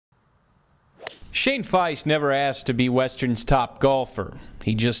Shane Feist never asked to be Western's top golfer.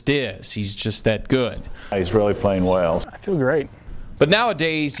 He just is. He's just that good. He's really playing well. I feel great. But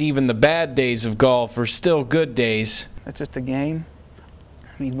nowadays, even the bad days of golf are still good days. It's just a game.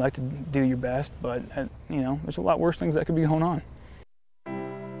 I mean, you'd like to do your best, but you know, there's a lot worse things that could be going on.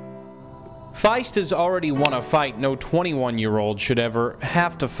 Feist has already won a fight no 21-year-old should ever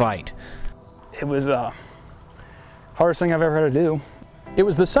have to fight. It was the hardest thing I've ever had to do. It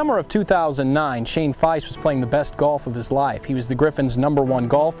was the summer of 2009. Shane Feist was playing the best golf of his life. He was the Griffon's #1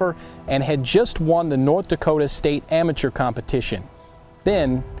 golfer and had just won the North Dakota State Amateur Competition.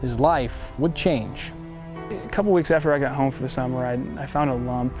 Then his life would change. A couple weeks after I got home for the summer, I found a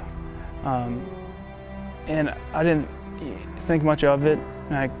lump, and I didn't think much of it.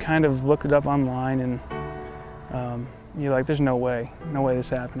 And I kind of looked it up online, and you're like, there's no way this is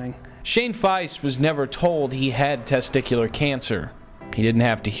happening. Shane Feist was never told he had testicular cancer. He didn't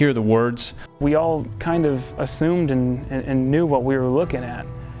have to hear the words. We all kind of assumed and knew what we were looking at.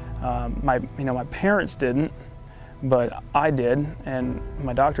 My parents didn't, but I did, and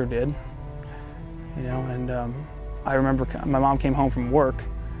my doctor did. You know, and I remember my mom came home from work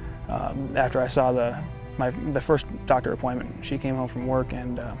after I saw the first doctor appointment. She came home from work,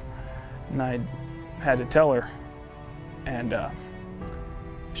 and I had to tell her, and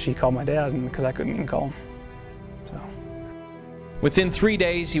she called my dad, because I couldn't even call him. So. Within 3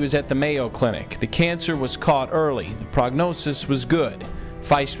 days, he was at the Mayo Clinic. The cancer was caught early. The prognosis was good.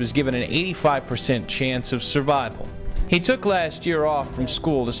 Feist was given an 85% chance of survival. He took last year off from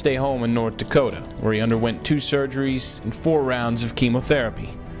school to stay home in North Dakota, where he underwent 2 surgeries and 4 rounds of chemotherapy.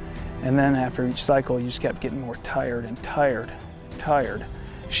 And then after each cycle, you just kept getting more tired and tired and tired.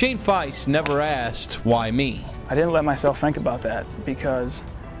 Shane Feist never asked, why me? I didn't let myself think about that, because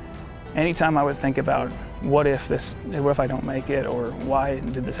anytime I would think about what if I don't make it, or why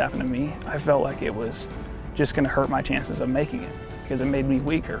did this happen to me, I felt like it was just going to hurt my chances of making it, because it made me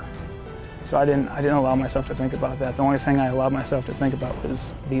weaker. So I didn't allow myself to think about that. The only thing I allowed myself to think about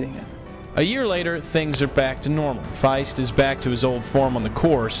was beating it. A year later, things are back to normal. Feist is back to his old form on the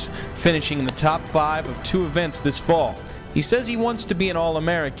course, finishing in the top 5 of 2 events this fall. He says he wants to be an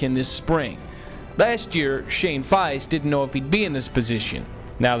All-American this spring. Last year, Shane Feist didn't know if he'd be in this position.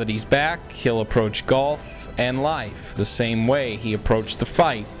 Now that he's back, he'll approach golf and life the same way he approached the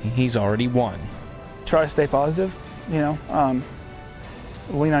fight he's already won. Try to stay positive, you know,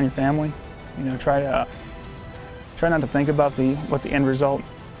 lean on your family, you know, try not to think about what the end result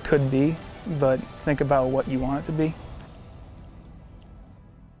could be, but think about what you want it to be.